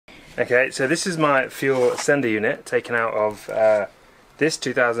Okay, so this is my fuel sender unit taken out of this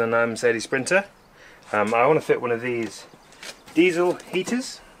 2009 Mercedes Sprinter. I want to fit one of these diesel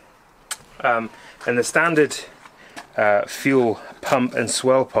heaters, and the standard fuel pump and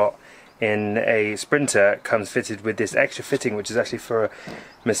swell pot in a Sprinter comes fitted with this extra fitting, which is actually for a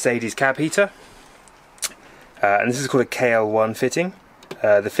Mercedes cab heater, and this is called a KL1 fitting.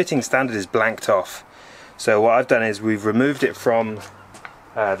 The fitting standard is blanked off, so what I've done is we've removed it from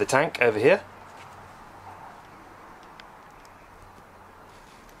the tank over here,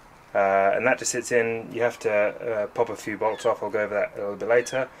 and that just sits in. You have to pop a few bolts off. I'll go over that a little bit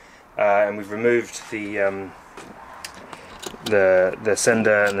later. And we've removed the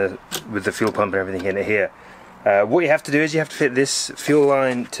sender and with the fuel pump and everything in it here. What you have to do is you have to fit this fuel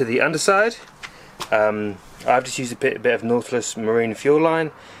line to the underside. I've just used a bit of Nautilus marine fuel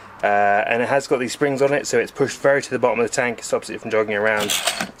line, and it has got these springs on it, so it's pushed very to the bottom of the tank. It stops it from jogging around.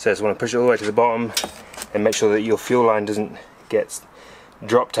 So I just want to push it all the way to the bottom and make sure that your fuel line doesn't get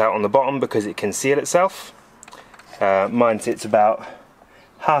dropped out on the bottom, because it can seal itself. Mine sits about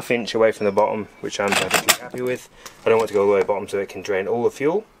 ½ inch away from the bottom, which I'm perfectly happy with. I don't want to go all the way bottom so it can drain all the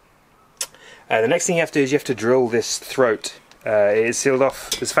fuel. The next thing you have to do is you have to drill this throat. It is sealed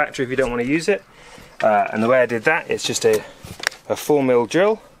off as factory if you don't want to use it. And the way I did that, it's just a 4mm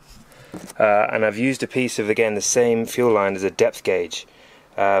drill, and I've used a piece of, again, the same fuel line as a depth gauge.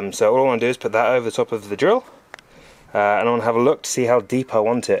 So all I want to do is put that over the top of the drill, and I want to have a look to see how deep I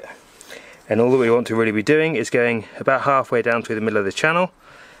want it. And all that we want to really be doing is going about halfway down through the middle of the channel.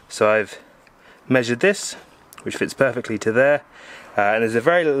 So I've measured this, which fits perfectly to there, and there's a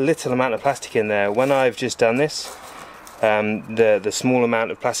very little amount of plastic in there. When I've just done this, the small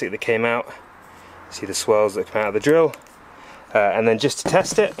amount of plastic that came out, see the swells that come out of the drill, and then just to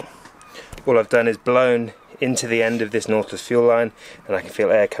test it, all I've done is blown into the end of this Nautilus fuel line, and I can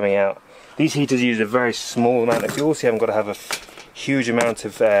feel air coming out. These heaters use a very small amount of fuel, so you haven't got to have a huge amount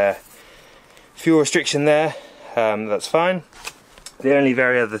of fuel restriction there. That's fine. The only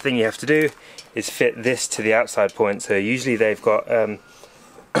very other thing you have to do is fit this to the outside point. So usually they've got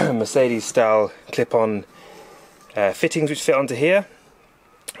Mercedes style clip-on fittings which fit onto here,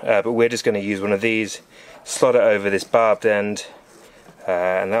 but we're just going to use one of these, slot it over this barbed end,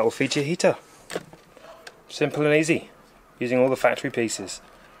 and that will feed your heater. Simple and easy, using all the factory pieces.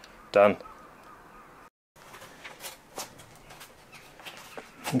 Done.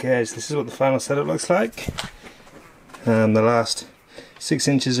 Okay, so this is what the final setup looks like. The last 6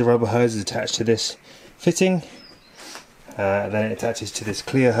 inches of rubber hose is attached to this fitting, then it attaches to this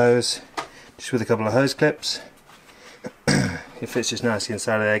clear hose just with a couple of hose clips. It fits just nicely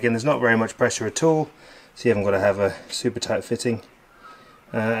inside of there. Again, there's not very much pressure at all, so you haven't got to have a super tight fitting.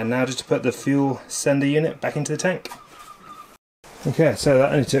 And now just to put the fuel sender unit back into the tank. Okay, so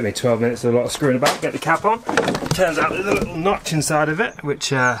that only took me 12 minutes, a lot of screwing about, get the cap on. Turns out there's a little notch inside of it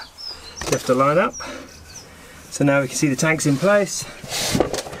which you have to line up. So now we can see the tank's in place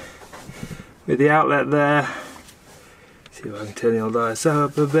with the outlet there. See if I can turn the old ISO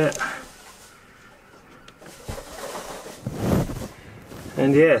up a bit.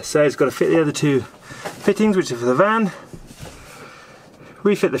 And yeah, so it's got to fit the other two fittings, which are for the van.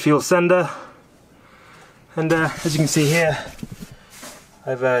 Refit the fuel sender, and as you can see here,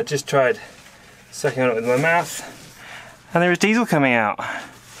 I've just tried sucking on it with my mouth, and there is diesel coming out.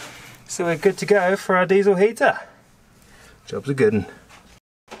 So we're good to go for our diesel heater. Job's a good one.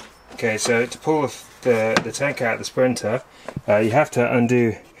 Okay, so to pull the tank out of the Sprinter, you have to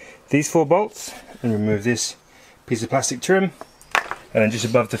undo these 4 bolts and remove this piece of plastic trim, and then just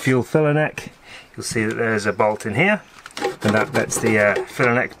above the fuel filler neck you'll see that there's a bolt in here, and that lets the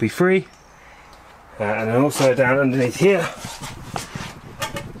filler neck be free. And then also down underneath here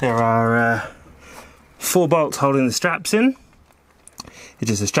there are 4 bolts holding the straps in. It's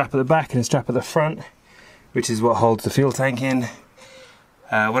just a strap at the back and a strap at the front, which is what holds the fuel tank in.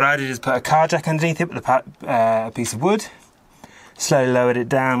 What I did is put a car jack underneath it with a piece of wood, slowly lowered it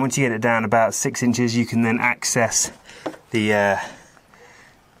down. Once you get it down about 6 inches, you can then access the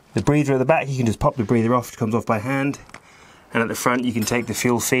breather at the back. You can just pop the breather off, it comes off by hand. And at the front you can take the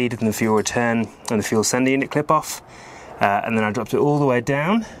fuel feed and the fuel return and the fuel sender unit clip off. And then I dropped it all the way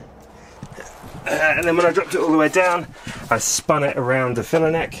down. And then when I dropped it all the way down, I spun it around the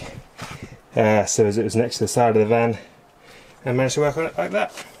filler neck, so as it was next to the side of the van, and managed to work on it like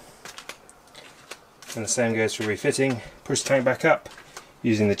that. And the same goes for refitting. Push the tank back up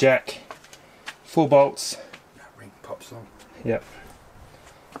using the jack, 4 bolts. That ring pops on. Yep.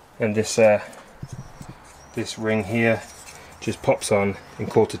 And this ring here just pops on in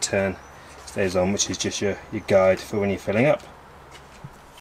quarter turn, stays on, which is just your guide for when you're filling up.